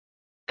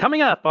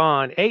Coming up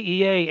on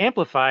AEA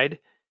Amplified,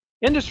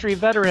 industry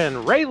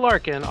veteran Ray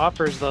Larkin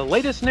offers the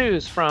latest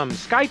news from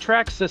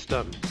SkyTrack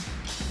Systems.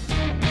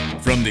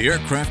 From the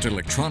Aircraft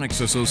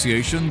Electronics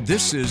Association,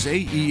 this is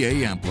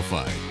AEA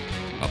Amplified,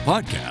 a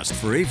podcast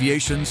for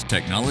aviation's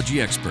technology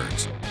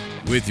experts,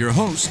 with your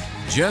host,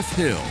 Jeff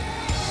Hill.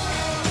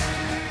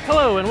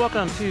 Hello and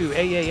welcome to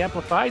AEA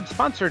Amplified,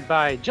 sponsored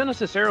by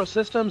Genesis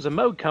Aerosystems, a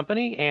Moog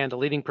company and a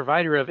leading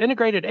provider of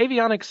integrated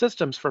avionics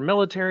systems for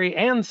military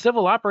and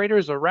civil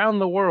operators around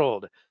the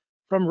world.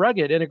 From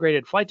rugged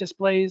integrated flight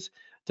displays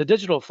to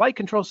digital flight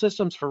control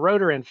systems for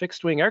rotor and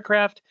fixed-wing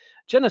aircraft,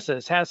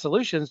 Genesis has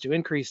solutions to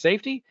increase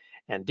safety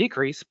and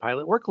decrease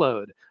pilot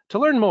workload. To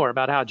learn more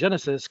about how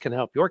Genesis can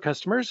help your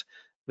customers,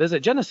 visit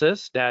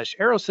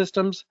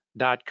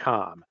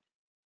genesis-aerosystems.com.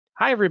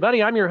 Hi,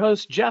 everybody. I'm your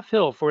host, Jeff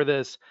Hill, for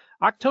this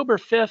October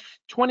 5th,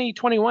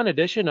 2021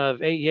 edition of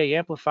AEA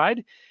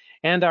Amplified.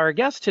 And our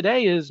guest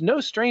today is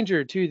no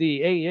stranger to the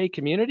AEA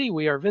community.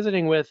 We are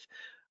visiting with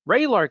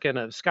Ray Larkin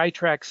of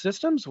SkyTrack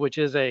Systems, which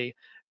is a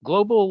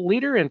global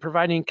leader in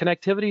providing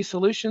connectivity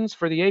solutions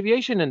for the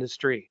aviation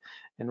industry.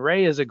 And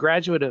Ray is a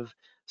graduate of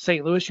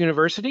St. Louis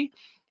University.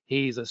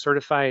 He's a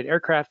certified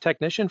aircraft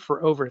technician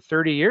for over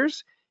 30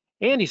 years,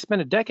 and he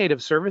spent a decade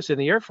of service in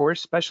the Air Force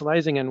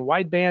specializing in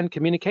wideband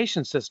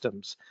communication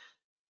systems.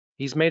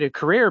 He's made a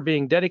career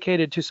being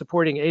dedicated to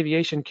supporting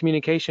aviation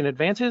communication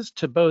advances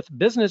to both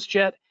business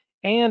jet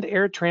and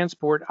air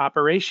transport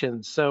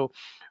operations. So,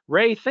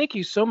 Ray, thank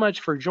you so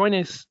much for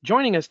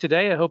joining us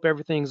today. I hope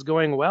everything's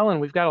going well, and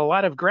we've got a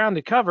lot of ground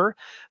to cover.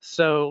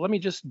 So let me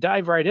just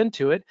dive right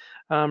into it.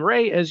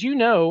 Ray, as you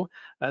know,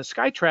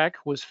 SkyTrack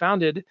was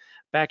founded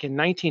back in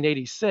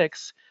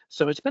 1986,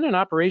 so it's been in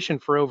operation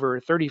for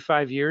over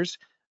 35 years.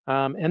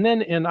 And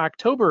then in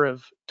October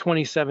of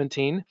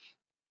 2017,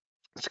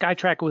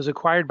 SkyTrack was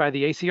acquired by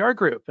the ACR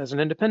Group as an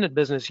independent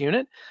business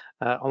unit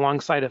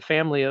alongside a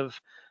family of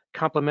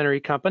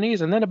complementary companies.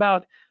 And then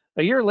about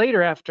a year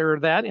later after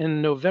that,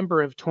 in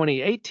November of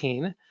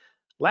 2018,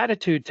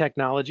 Latitude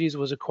Technologies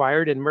was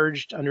acquired and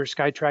merged under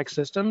SkyTrack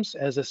Systems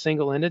as a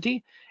single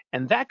entity.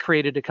 And that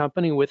created a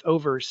company with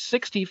over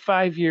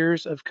 65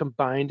 years of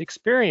combined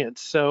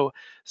experience. So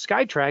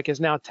SkyTrack is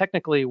now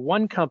technically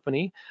one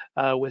company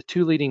with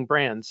two leading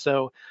brands.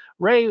 So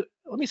Ray,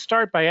 let me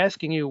start by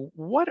asking you,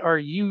 what are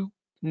you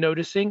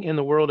noticing in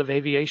the world of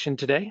aviation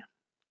today?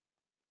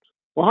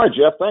 Well, hi,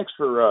 Jeff. Thanks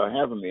for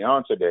having me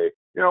on today.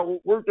 You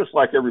know, we're just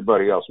like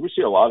everybody else. We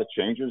see a lot of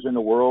changes in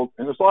the world,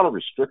 and there's a lot of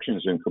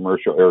restrictions in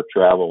commercial air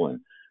travel, and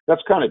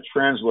that's kind of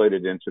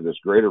translated into this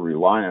greater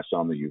reliance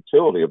on the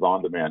utility of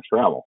on-demand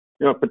travel,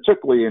 you know,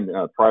 particularly in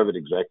private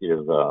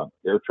executive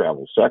air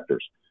travel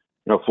sectors.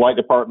 You know, flight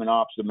department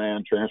ops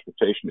demand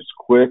transportation is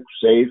quick,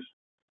 safe,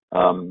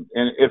 and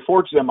it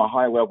affords them a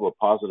high level of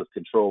positive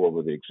control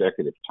over the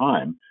executive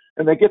time,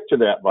 and they get to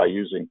that by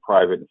using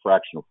private and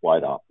fractional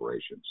flight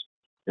operations.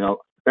 You know,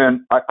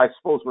 and I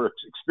suppose we're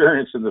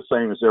experiencing the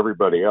same as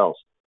everybody else.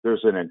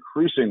 There's an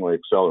increasingly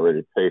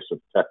accelerated pace of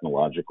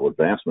technological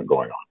advancement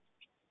going on.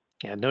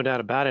 Yeah, no doubt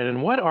about it.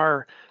 And what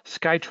are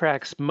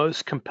SkyTrack's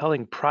most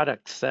compelling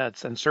product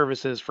sets and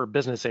services for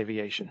business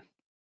aviation?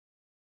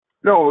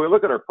 No, when we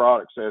look at our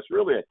product set, it's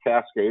really a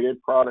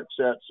cascaded product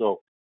set.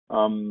 So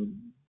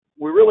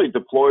we really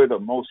deploy the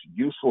most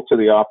useful to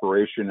the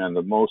operation and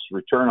the most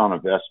return on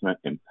investment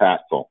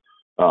impactful.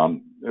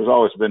 There's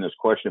always been this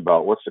question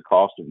about what's the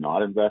cost of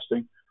not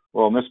investing.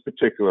 Well, in this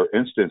particular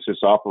instance,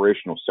 it's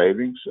operational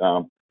savings.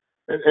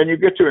 And you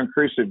get to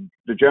increase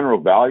the general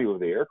value of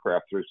the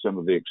aircraft through some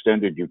of the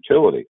extended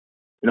utility.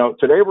 You know,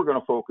 today we're going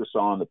to focus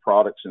on the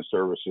products and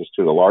services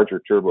to the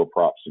larger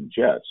turboprops and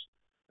jets.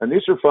 And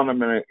these are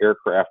fundamentally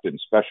aircraft in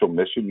special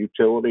mission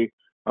utility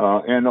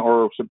and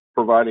or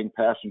providing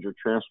passenger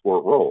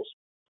transport roles.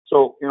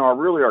 So, you know,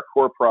 really our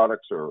core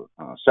products are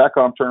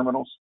SATCOM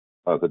terminals,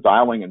 the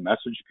dialing and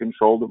message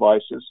control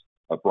devices,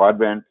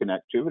 broadband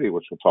connectivity,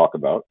 which we'll talk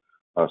about,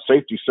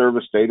 safety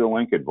service data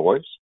link and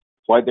voice,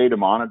 flight data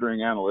monitoring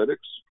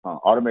analytics,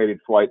 automated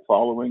flight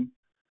following,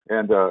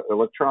 and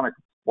electronic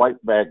flight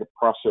bag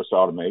process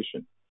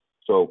automation.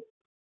 So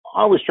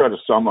I always try to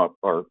sum up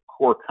our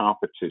core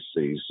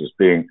competencies as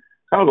being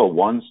kind of a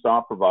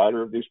one-stop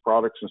provider of these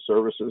products and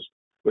services,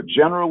 but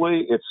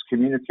generally it's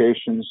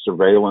communications,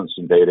 surveillance,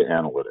 and data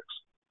analytics.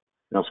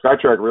 Now,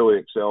 SkyTrack really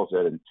excels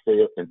at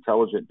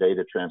intelligent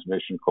data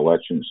transmission,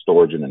 collection,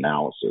 storage, and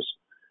analysis.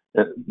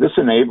 This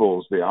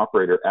enables the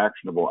operator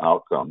actionable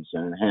outcomes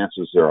and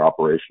enhances their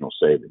operational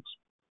savings.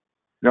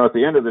 You know, at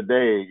the end of the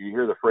day, you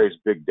hear the phrase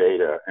big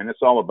data, and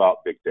it's all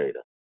about big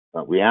data.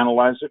 We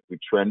analyze it, we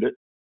trend it,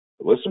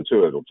 listen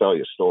to it, it'll tell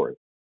you a story.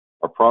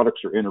 Our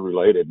products are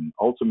interrelated, and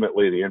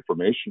ultimately the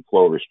information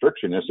flow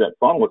restriction is that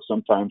funnel that's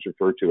sometimes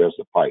referred to as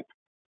the pipe.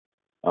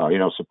 You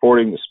know,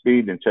 supporting the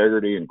speed,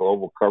 integrity, and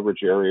global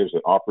coverage areas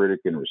that operator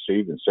can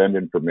receive and send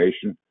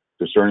information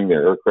concerning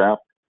their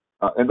aircraft.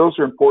 And those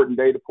are important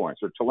data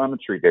points, or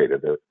telemetry data,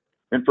 the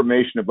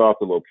information about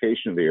the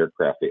location of the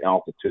aircraft, the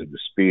altitude, the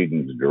speed,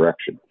 and the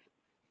direction.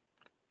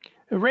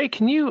 Ray,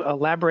 can you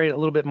elaborate a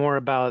little bit more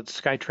about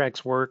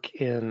Skytrack's work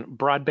in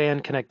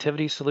broadband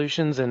connectivity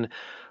solutions and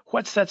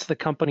what sets the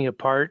company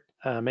apart,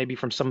 maybe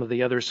from some of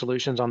the other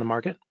solutions on the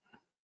market?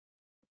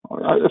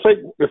 I think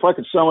if I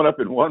could sum it up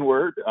in one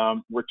word,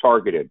 we're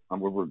targeted.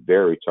 We're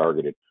very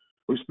targeted.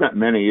 We've spent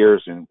many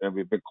years and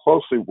we've been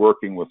closely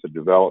working with the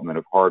development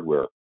of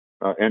hardware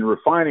and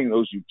refining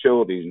those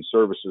utilities and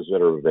services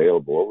that are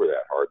available over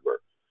that hardware.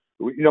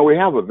 We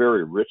have a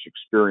very rich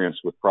experience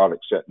with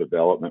product set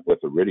development with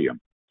Iridium,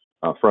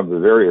 from the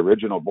very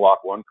original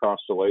Block 1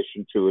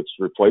 constellation to its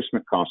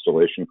replacement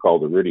constellation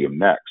called Iridium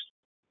Next.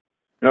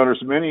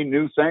 There's many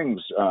new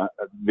things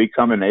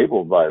become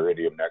enabled by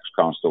Iridium Next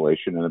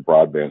constellation in the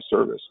broadband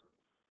service.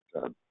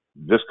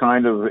 This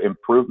kind of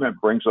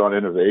improvement brings on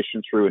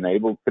innovation through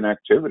enabled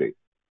connectivity.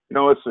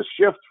 It's a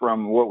shift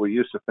from what we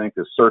used to think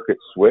as circuit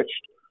switched,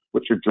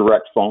 which are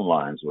direct phone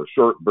lines, or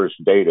short burst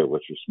data,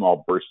 which are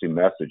small bursting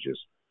messages.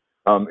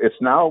 It's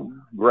now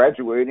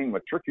graduating,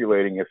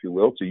 matriculating, if you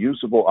will, to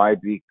usable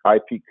IP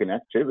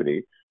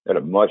connectivity at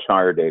a much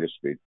higher data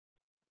speed.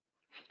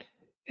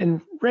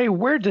 And Ray,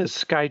 where does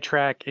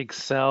Skytrack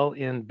excel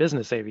in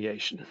business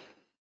aviation?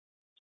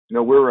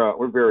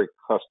 We're very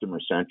customer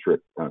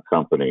centric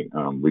company.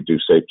 We do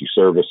safety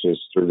services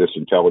through this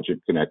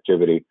intelligent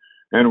connectivity,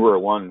 and we're a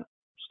one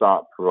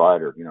stop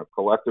provider.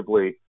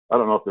 Collectively, I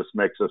don't know if this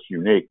makes us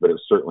unique, but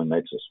it certainly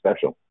makes us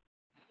special.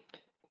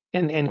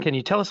 And can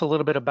you tell us a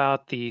little bit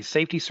about the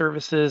safety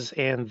services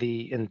and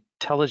the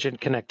intelligent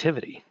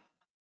connectivity?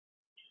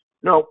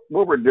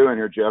 What we're doing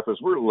here, Jeff, is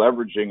we're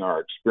leveraging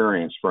our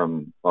experience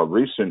from our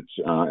recent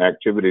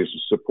activities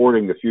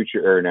supporting the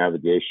Future Air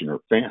Navigation, or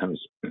FANS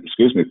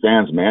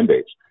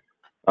mandates.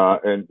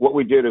 And what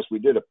we did is we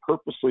did a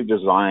purposely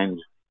designed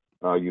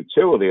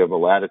utility of a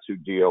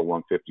Latitude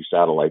DL-150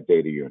 satellite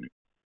data unit.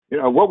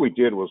 What we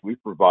did was we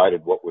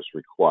provided what was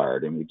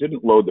required, and we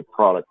didn't load the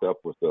product up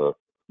with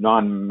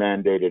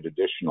non-mandated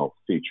additional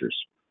features.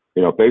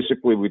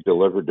 Basically we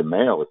delivered the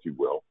mail, if you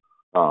will,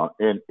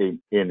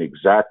 in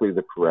exactly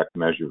the correct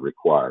measure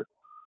required.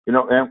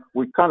 And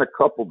we kind of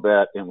coupled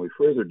that, and we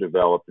further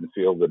developed and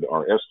fielded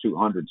our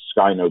S200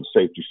 Skynode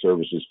Safety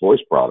Services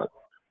voice product.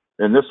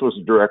 And this was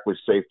directly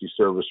safety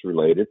service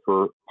related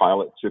for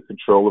pilot to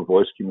controller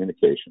voice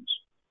communications.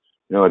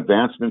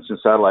 Advancements in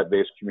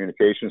satellite-based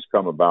communications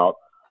come about,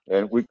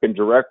 and we can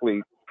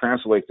directly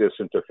translate this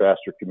into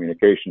faster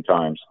communication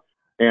times.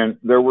 And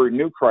there were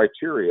new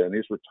criteria, and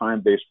these were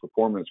time-based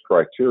performance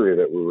criteria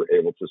that we were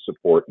able to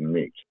support and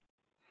meet.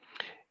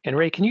 And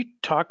Ray, can you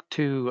talk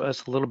to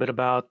us a little bit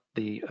about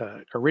the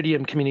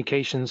Iridium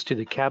communications to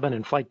the cabin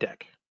and flight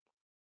deck?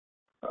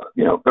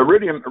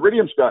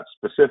 Iridium's got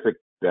specific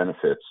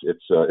benefits.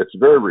 It's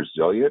very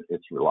resilient.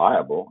 It's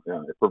reliable.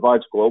 It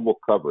provides global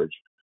coverage.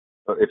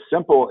 It's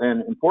simple,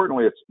 and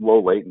importantly, it's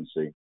low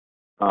latency.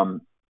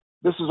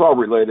 This is all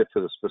related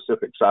to the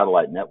specific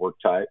satellite network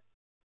type.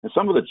 And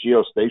some of the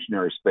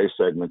geostationary space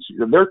segments,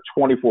 they're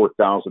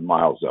 24,000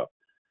 miles up.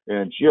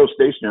 And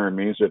geostationary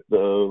means that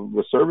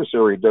the service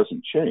area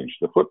doesn't change.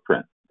 The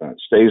footprint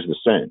stays the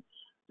same.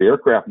 The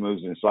aircraft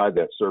moves inside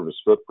that service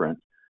footprint,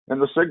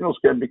 and the signals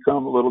can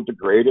become a little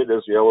degraded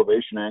as the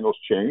elevation angles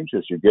change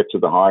as you get to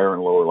the higher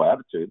and lower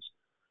latitudes,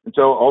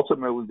 until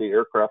ultimately the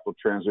aircraft will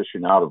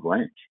transition out of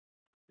range.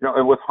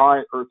 And with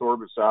high Earth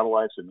orbit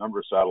satellites, the number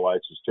of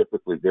satellites is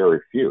typically very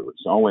few.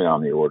 It's only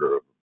on the order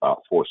of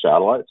about 4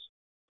 satellites.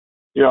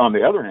 On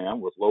the other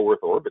hand, with low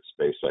Earth orbit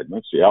space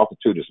segments, the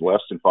altitude is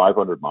less than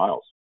 500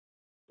 miles.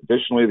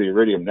 Additionally, the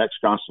Iridium Next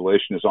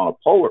constellation is on a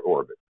polar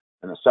orbit,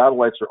 and the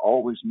satellites are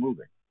always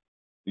moving.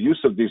 The use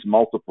of these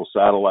multiple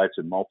satellites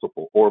and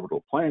multiple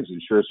orbital planes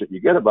ensures that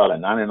you get about a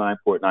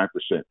 99.9%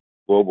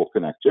 global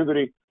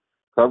connectivity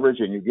coverage,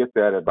 and you get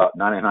that about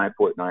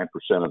 99.9%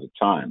 of the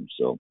time.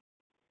 So,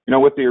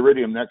 with the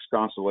Iridium Next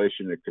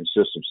constellation, it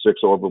consists of 6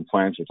 orbital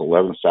planes with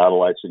 11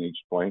 satellites in each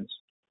plane.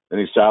 And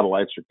these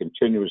satellites are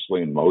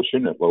continuously in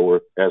motion as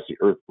the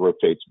Earth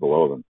rotates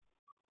below them.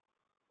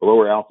 The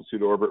lower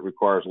altitude orbit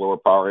requires lower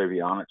power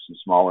avionics and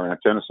smaller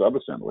antenna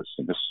subassemblies,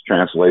 and this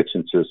translates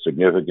into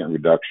significant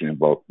reduction in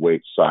both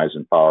weight, size,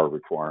 and power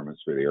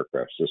requirements for the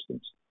aircraft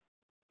systems.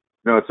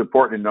 It's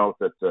important to note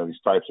that these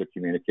types of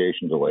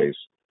communication delays,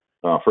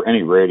 for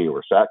any radio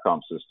or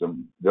SATCOM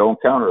system, they'll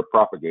encounter a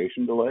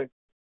propagation delay,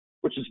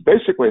 which is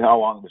basically how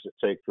long does it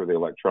take for the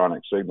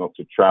electronic signal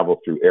to travel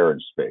through air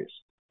and space.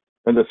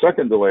 And the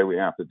second delay we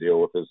have to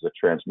deal with is the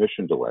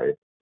transmission delay.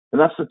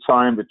 And that's the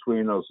time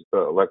between those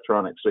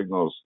electronic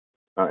signals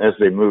as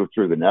they move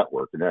through the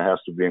network. And that has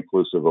to be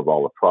inclusive of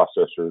all the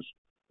processors,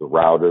 the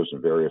routers,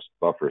 and various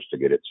buffers to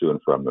get it to and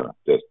from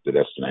the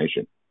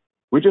destination.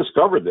 We just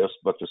covered this,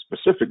 but the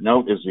specific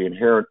note is the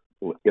inherent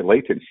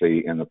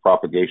latency in the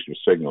propagation of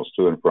signals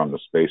to and from the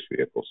space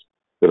vehicles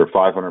that are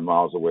 500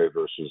 miles away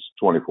versus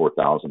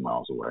 24,000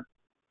 miles away.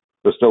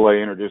 This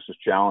delay introduces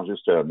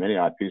challenges to many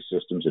IP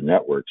systems and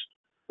networks,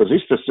 because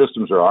these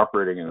systems are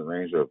operating in a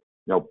range of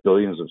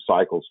billions of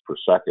cycles per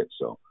second.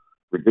 So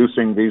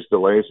reducing these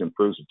delays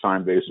improves the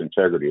time-based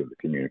integrity of the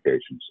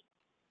communications.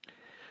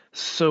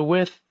 So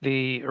with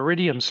the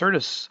Iridium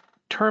Certus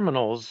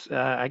terminals,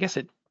 I guess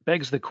it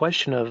begs the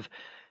question of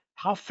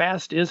how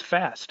fast is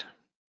fast?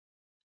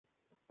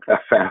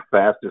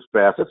 Fast is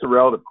fast. That's a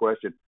relative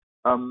question.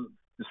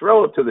 It's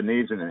relative to the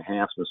needs and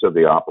enhancements of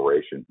the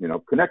operation.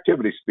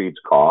 Connectivity speeds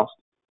cost.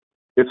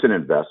 It's an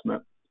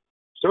investment.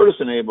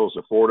 Certus enables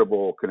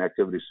affordable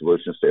connectivity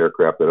solutions to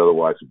aircraft that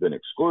otherwise have been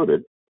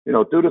excluded,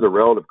 due to the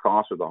relative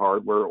cost of the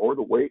hardware or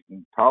the weight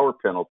and power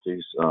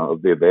penalties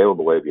of the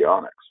available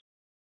avionics.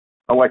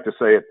 I like to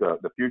say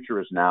the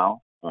future is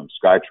now.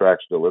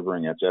 Skytrack's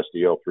delivering its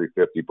SDL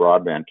 350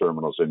 broadband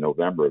terminals in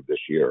November of this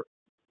year,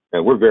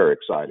 and we're very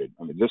excited.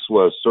 This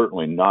was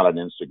certainly not an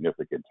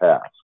insignificant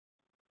task.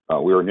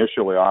 We were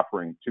initially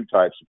offering two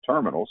types of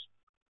terminals.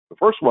 The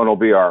first one will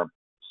be our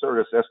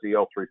Certus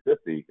SDL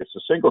 350. It's a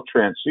single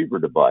transceiver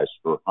device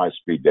for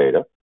high-speed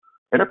data,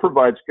 and it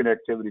provides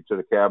connectivity to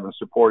the cabin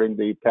supporting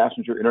the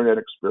passenger internet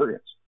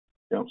experience.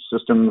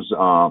 Systems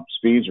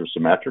speeds are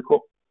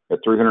symmetrical at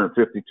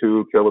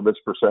 352 kilobits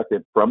per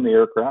second from the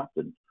aircraft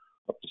and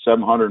up to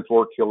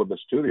 704 kilobits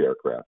to the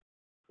aircraft.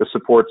 This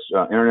supports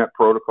internet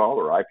protocol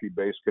or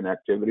IP-based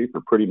connectivity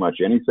for pretty much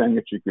anything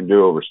that you can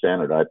do over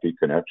standard IP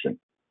connection.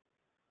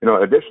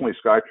 Additionally,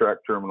 Skytrack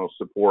terminals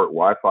support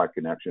Wi-Fi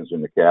connections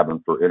in the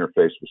cabin for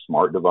interface with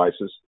smart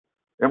devices.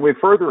 And we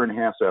further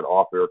enhance that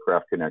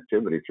off-aircraft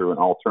connectivity through an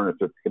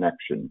alternative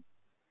connection,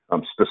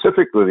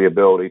 specifically the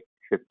ability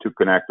to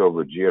connect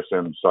over a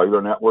GSM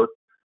cellular network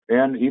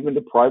and even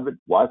to private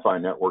Wi-Fi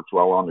networks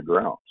while on the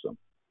ground. So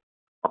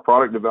our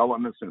product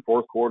developments in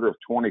fourth quarter of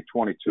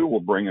 2022 will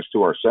bring us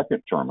to our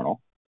second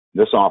terminal.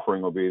 This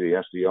offering will be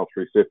the SDL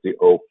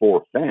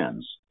 350-04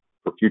 fans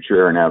for future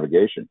air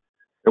navigation.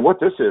 And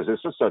what this is,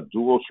 it's just a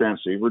dual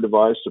transceiver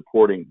device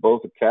supporting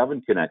both the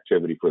cabin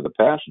connectivity for the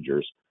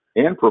passengers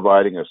and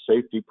providing a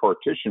safety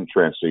partition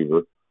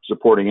transceiver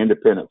supporting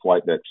independent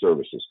flight deck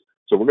services.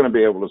 So we're going to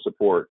be able to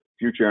support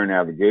future air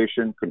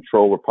navigation,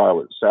 controller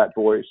pilot sat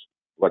voice,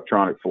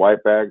 electronic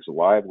flight bags,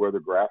 live weather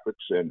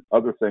graphics, and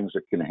other things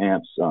that can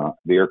enhance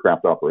the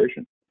aircraft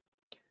operation.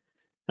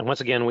 And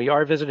once again, we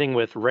are visiting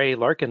with Ray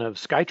Larkin of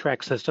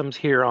Skytrack Systems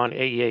here on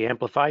AEA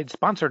Amplified,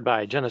 sponsored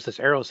by Genesis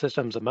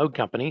Aerosystems, a Moog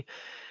company.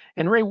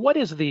 And Ray, what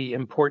is the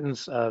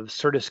importance of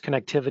Certus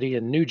connectivity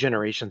and new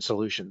generation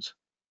solutions?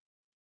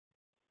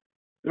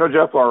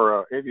 Jeff,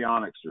 our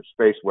avionics are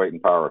space, weight,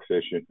 and power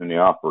efficient, and they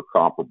offer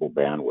comparable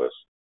bandwidth.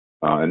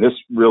 And this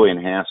really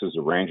enhances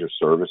the range of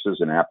services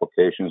and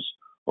applications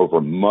over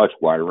a much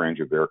wider range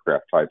of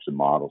aircraft types and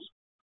models.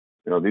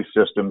 These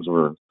systems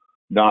were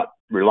not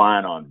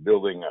relying on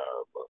building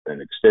an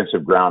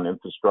extensive ground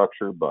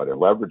infrastructure, but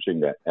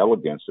leveraging that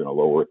elegance in a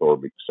low Earth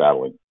orbit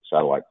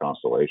satellite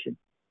constellation.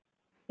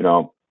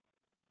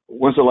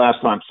 When's the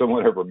last time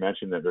someone ever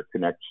mentioned that their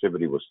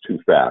connectivity was too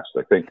fast?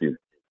 I think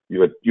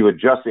you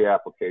adjust the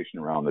application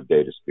around the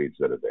data speeds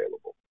that are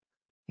available.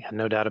 Yeah,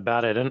 no doubt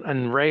about it.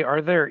 And Ray,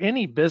 are there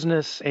any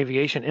business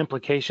aviation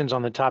implications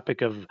on the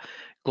topic of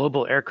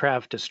global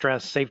aircraft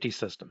distress safety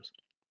systems?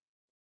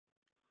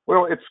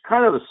 Well, it's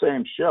kind of the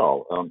same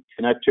shell,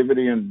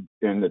 connectivity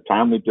and the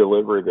timely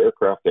delivery of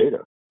aircraft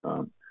data.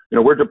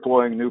 We're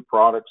deploying new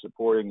products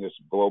supporting this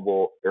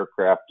global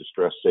aircraft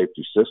distress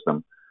safety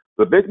system.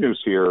 The big news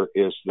here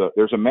is that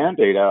there's a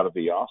mandate out of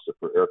the EASA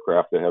for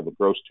aircraft that have a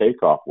gross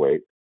takeoff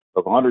weight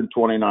of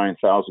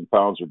 129,000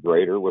 pounds or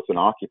greater with an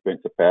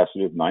occupant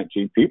capacity of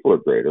 19 people or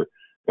greater.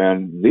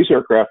 And these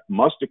aircraft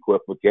must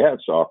equip with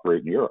GADS to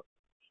operate in Europe.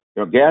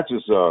 GADS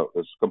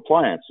is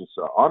compliance. It's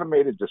an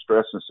automated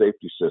distress and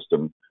safety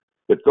system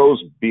that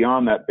goes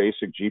beyond that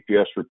basic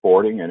GPS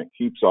reporting, and it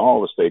keeps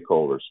all the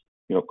stakeholders,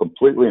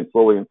 completely and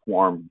fully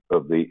informed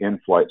of the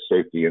in-flight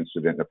safety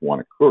incident if one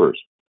occurs.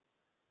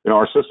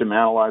 Our system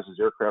analyzes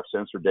aircraft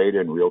sensor data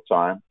in real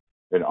time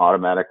and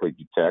automatically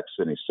detects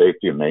any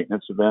safety and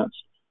maintenance events.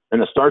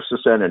 And it starts to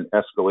send an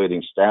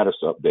escalating status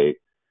update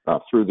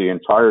through the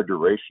entire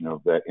duration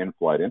of that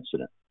in-flight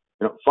incident.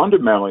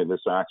 Fundamentally,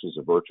 this acts as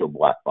a virtual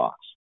black box.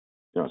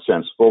 It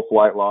sends full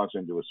flight logs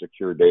into a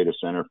secure data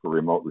center for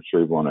remote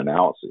retrieval and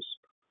analysis.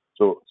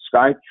 So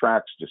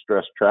Skytrack's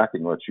distress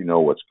tracking lets you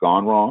know what's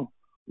gone wrong,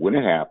 when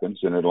it happens,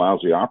 and it allows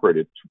the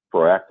operator to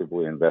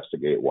proactively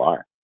investigate why.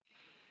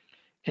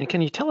 And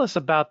can you tell us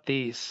about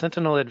the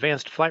Sentinel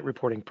Advanced Flight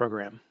Reporting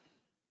Program?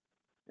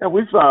 Yeah,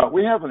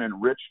 we have an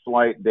enriched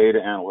flight data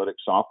analytics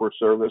software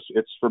service.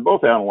 It's for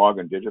both analog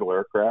and digital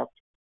aircraft,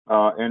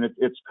 and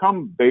it's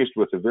come based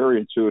with a very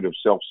intuitive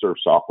self-serve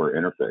software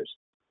interface.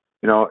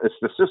 It's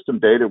the system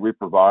data we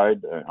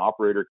provide. An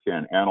operator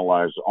can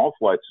analyze all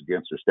flights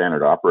against their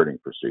standard operating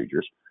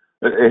procedures.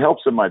 It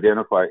helps them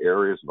identify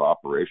areas of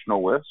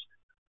operational risk.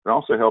 It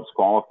also helps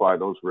qualify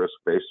those risks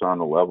based on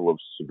the level of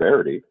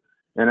severity,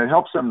 and it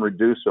helps them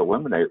reduce or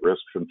eliminate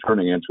risks from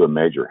turning into a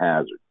major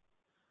hazard.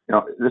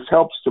 This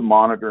helps to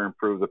monitor and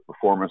improve the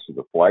performance of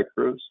the flight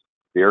crews,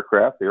 the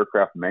aircraft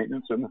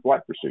maintenance, and the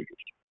flight procedures.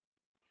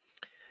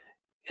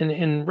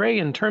 And Ray,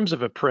 in terms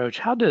of approach,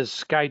 how does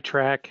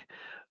Skytrack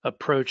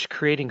approach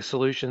creating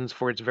solutions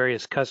for its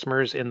various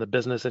customers in the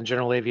business and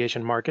general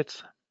aviation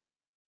markets?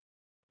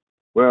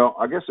 Well,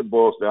 I guess it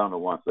boils down to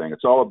one thing.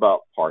 It's all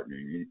about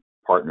partnering.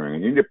 partnering,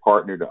 and you need to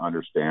partner to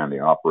understand the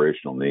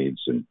operational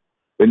needs. And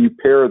then you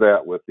pair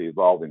that with the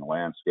evolving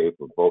landscape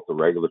of both the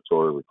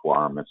regulatory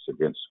requirements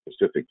against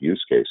specific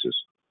use cases,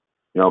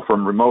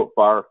 from remote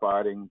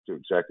firefighting to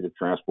executive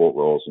transport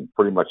roles and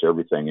pretty much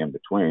everything in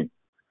between.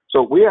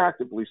 So we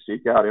actively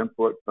seek out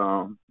input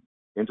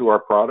into our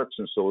products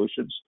and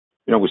solutions.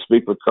 We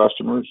speak with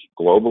customers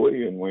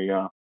globally, and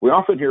we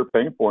often hear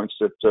pain points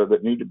that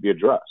need to be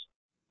addressed.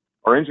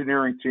 Our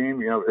engineering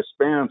team, it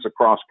spans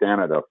across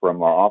Canada,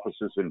 from our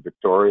offices in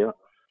Victoria,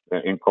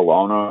 in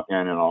Kelowna,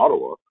 and in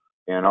Ottawa.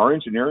 And our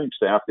engineering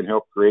staff can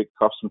help create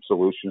custom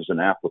solutions and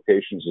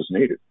applications as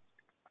needed.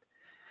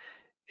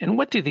 And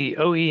what do the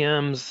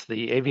OEMs,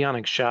 the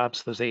avionics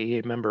shops, those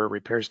AEA member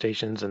repair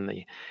stations, and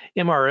the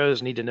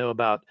MROs need to know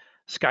about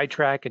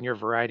SkyTrak and your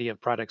variety of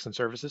products and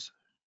services?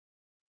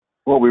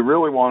 Well, we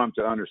really want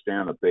them to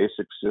understand the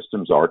basic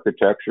systems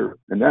architecture,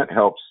 and that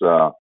helps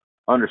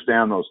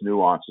understand those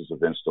nuances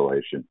of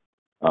installation.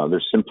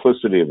 There's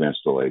simplicity of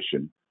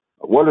installation.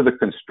 What are the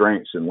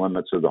constraints and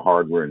limits of the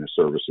hardware and the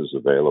services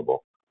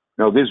available?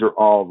 These are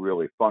all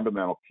really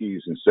fundamental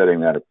keys in setting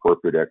that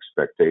appropriate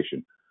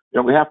expectation.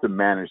 We have to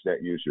manage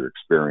that user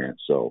experience.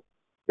 So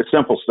it's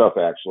simple stuff,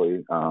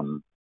 actually,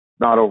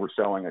 not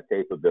overselling a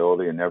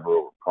capability and never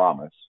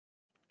overpromise.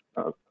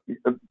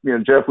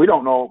 Jeff, we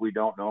don't know what we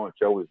don't know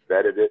until we've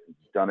vetted it, and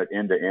done it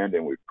end to end,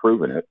 and we've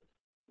proven it.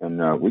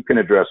 And we can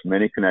address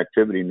many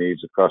connectivity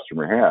needs a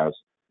customer has,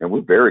 and we're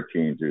very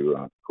keen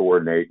to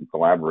coordinate and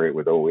collaborate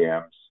with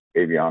OEMs,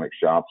 avionics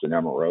shops, and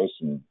MROs,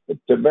 and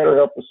to better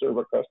help us serve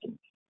our customers.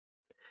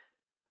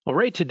 Well,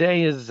 Ray,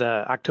 today is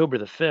October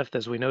the 5th,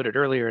 as we noted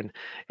earlier,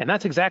 and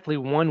that's exactly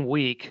 1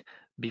 week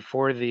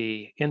before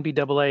the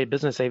NBAA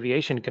Business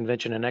Aviation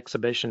Convention and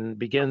Exhibition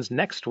begins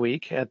next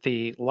week at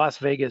the Las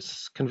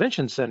Vegas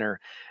Convention Center.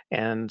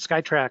 And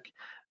SkyTrak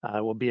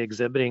will be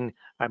exhibiting,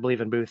 I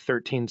believe, in booth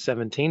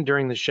 1317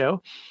 during the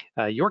show.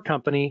 Your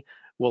company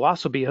will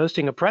also be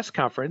hosting a press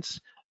conference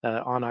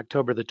on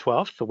October the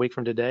 12th, a week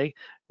from today,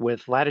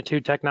 with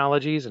Latitude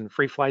Technologies and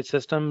Free Flight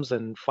Systems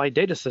and Flight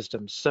Data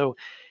Systems. So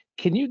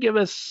can you give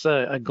us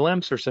a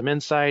glimpse or some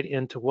insight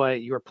into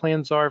what your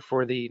plans are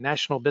for the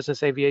National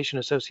Business Aviation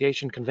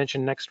Association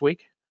convention next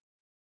week?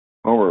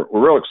 Well, we're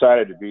real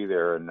excited to be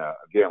there, and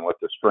again, with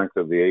the strength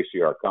of the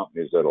ACR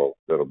companies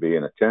that'll be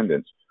in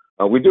attendance.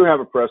 We do have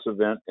a press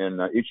event,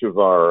 and each of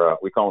our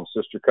we call them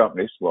sister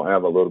companies. We'll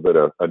have a little bit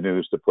of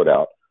news to put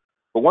out.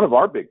 But one of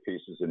our big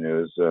pieces of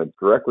news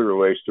directly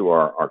relates to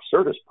our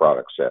Certus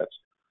product sets.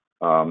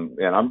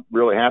 And I'm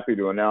really happy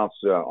to announce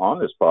on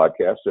this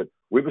podcast that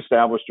we've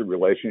established a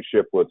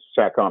relationship with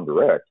Satcom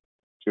Direct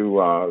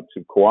to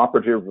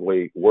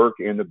cooperatively work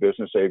in the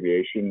business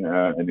aviation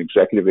and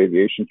executive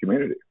aviation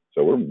community.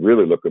 So we're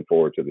really looking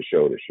forward to the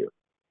show this year.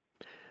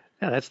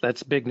 Yeah,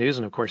 that's big news,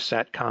 and of course,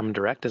 Satcom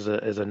Direct is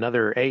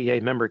another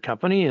AEA member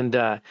company. And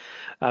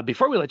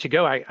before we let you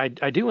go, I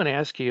do want to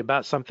ask you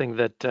about something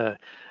that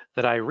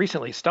I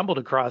recently stumbled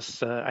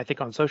across, I think,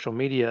 on social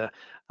media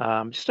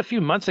just a few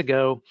months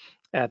ago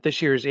at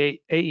this year's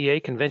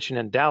AEA convention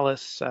in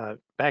Dallas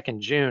back in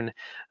June,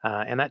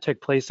 and that took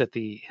place at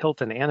the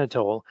Hilton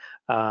Anatole.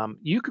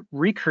 You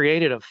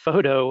recreated a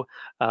photo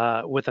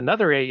with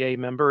another AEA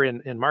member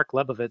in Mark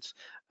Lebovitz,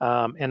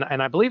 and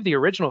I believe the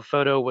original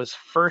photo was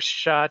first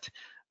shot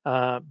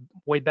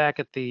way back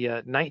at the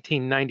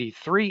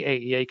 1993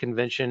 AEA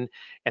convention,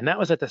 and that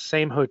was at the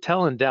same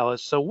hotel in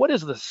Dallas. So what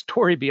is the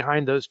story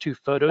behind those two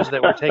photos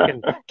that were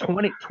taken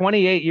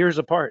 28 years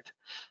apart?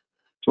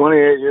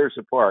 28 years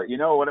apart.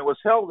 When it was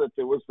held,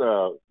 it was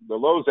the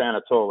Lowe's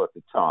Anatole at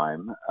the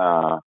time,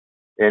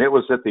 and it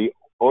was at the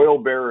Oil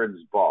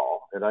Barons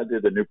Ball, and I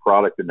did a new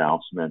product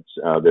announcement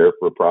there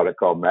for a product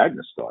called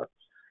MagnaStar.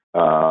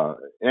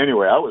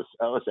 Anyway, I was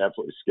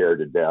absolutely scared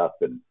to death,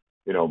 and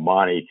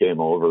Monty came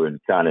over and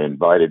kind of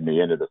invited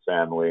me into the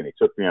family, and he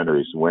took me under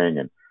his wing,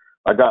 and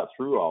I got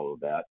through all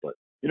of that. But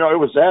it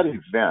was that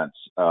event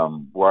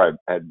where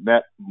I had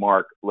met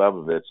Mark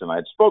Lebovitz, and I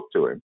had spoke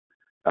to him.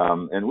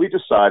 And we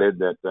decided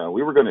that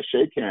we were going to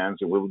shake hands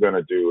and we were going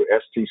to do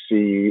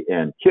STC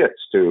and kits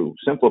to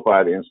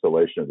simplify the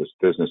installation of this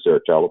business air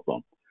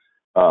telephone.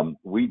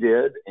 We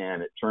did,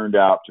 and it turned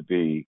out to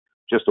be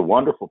just a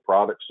wonderful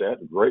product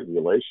set, a great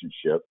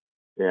relationship.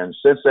 And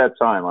since that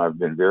time, I've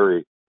been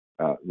very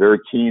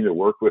keen to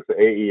work with the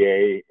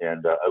AEA,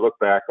 and I look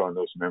back on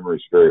those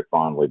memories very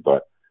fondly.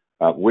 But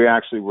we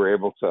actually were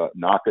able to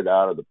knock it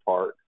out of the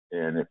park.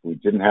 And if we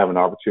didn't have an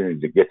opportunity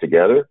to get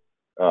together,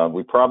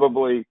 we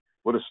probably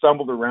would have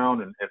stumbled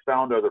around and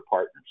found other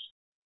partners.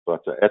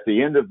 But at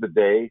the end of the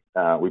day,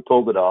 we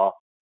pulled it off,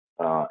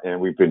 and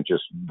we've been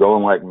just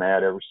going like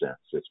mad ever since.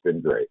 It's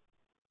been great.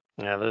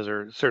 Yeah, those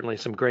are certainly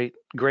some great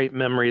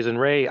memories. And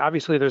Ray,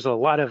 obviously there's a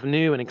lot of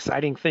new and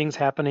exciting things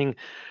happening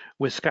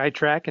with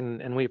SkyTrak,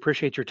 and we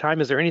appreciate your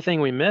time. Is there anything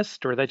we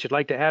missed or that you'd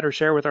like to add or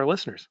share with our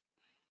listeners?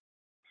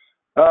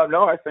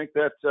 No, I think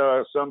that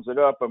sums it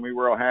up. I mean,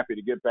 we're all happy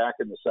to get back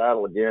in the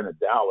saddle again at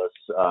Dallas.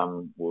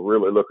 We're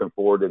really looking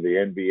forward to the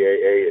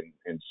NBAA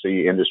and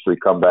see industry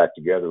come back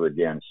together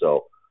again.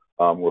 So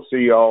We'll see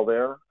you all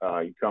there.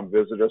 You come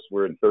visit us.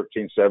 We're in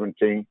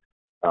 1317,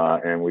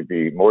 and we'd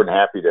be more than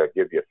happy to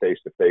give you a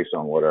face-to-face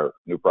on what our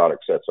new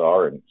product sets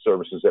are and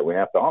services that we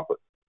have to offer.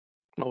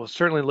 Well, we'll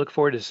certainly look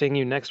forward to seeing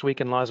you next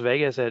week in Las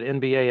Vegas at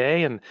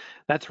NBAA. And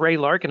that's Ray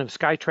Larkin of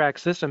SkyTrack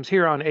Systems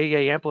here on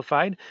AEA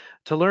Amplified.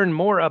 To learn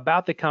more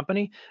about the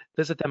company,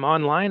 visit them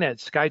online at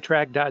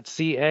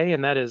skytrack.ca,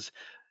 and that is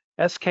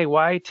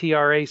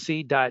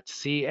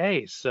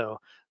SKYTRAC.ca.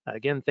 So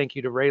again, thank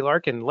you to Ray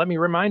Larkin. Let me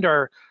remind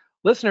our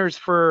listeners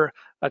for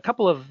a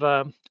couple of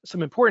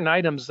some important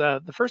items.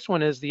 The first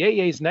one is the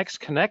AEA's Next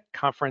Connect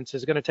conference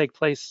is going to take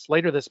place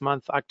later this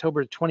month,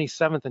 October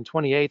 27th and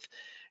 28th.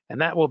 And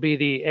that will be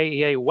the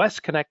AEA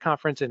West Connect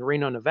Conference in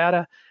Reno,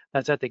 Nevada.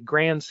 That's at the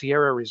Grand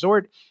Sierra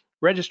Resort.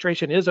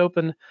 Registration is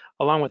open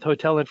along with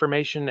hotel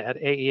information at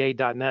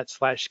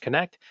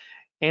aea.net/connect.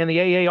 And the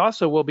AEA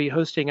also will be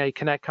hosting a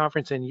Connect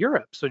conference in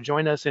Europe. So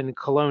join us in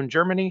Cologne,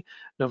 Germany,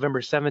 November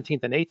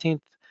 17th and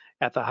 18th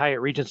at the Hyatt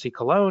Regency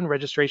Cologne.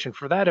 Registration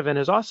for that event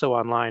is also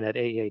online at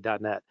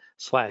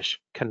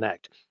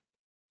aea.net/connect.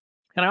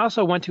 And I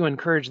also want to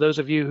encourage those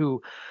of you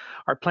who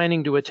are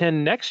planning to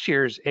attend next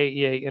year's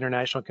AEA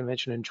International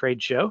Convention and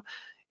Trade Show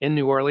in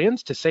New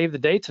Orleans to save the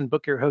dates and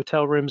book your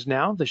hotel rooms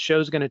now. The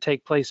show is going to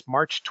take place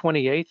March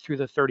 28th through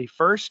the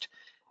 31st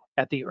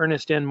at the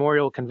Ernest N.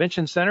 Memorial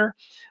Convention Center.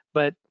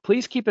 But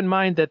please keep in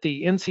mind that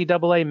the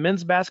NCAA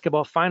Men's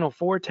Basketball Final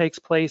Four takes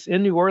place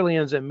in New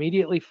Orleans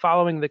immediately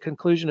following the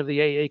conclusion of the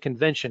AEA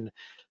convention.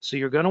 So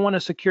you're going to want to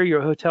secure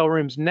your hotel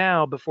rooms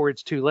now before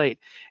it's too late.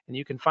 And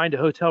you can find a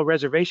hotel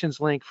reservations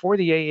link for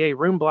the AEA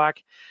room block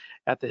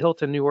at the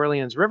Hilton New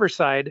Orleans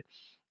Riverside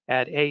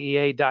at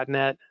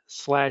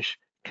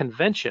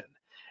aea.net/convention.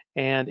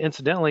 And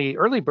incidentally,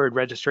 early bird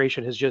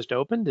registration has just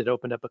opened. It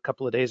opened up a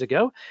couple of days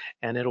ago,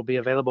 and it'll be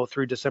available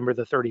through December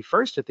the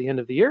 31st at the end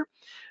of the year.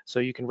 So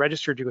you can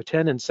register to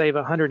attend and save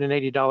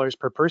 $180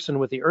 per person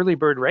with the early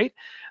bird rate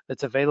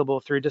that's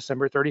available through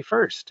December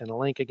 31st. And a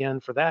link again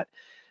for that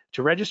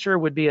to register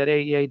would be at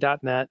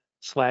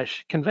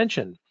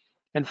aea.net/convention.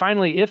 And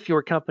finally, if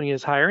your company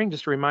is hiring,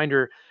 just a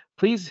reminder,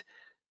 please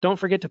don't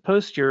forget to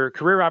post your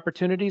career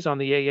opportunities on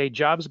the AEA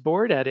jobs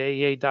board at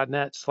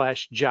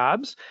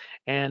aea.net/jobs.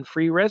 And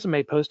free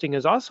resume posting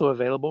is also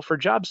available for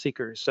job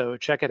seekers. So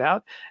check it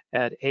out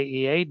at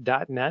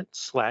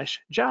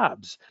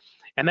aea.net/jobs.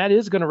 And that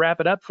is going to wrap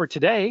it up for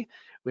today.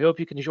 We hope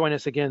you can join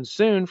us again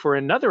soon for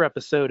another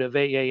episode of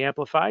AEA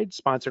Amplified,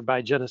 sponsored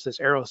by Genesis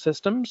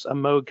Aerosystems, a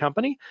Moog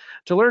company.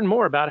 To learn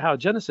more about how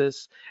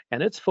Genesis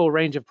and its full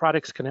range of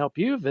products can help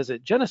you,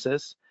 visit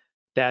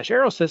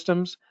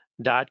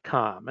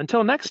genesis-aerosystems.com.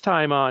 Until next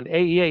time on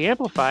AEA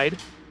Amplified,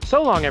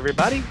 so long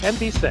everybody, and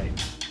be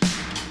safe.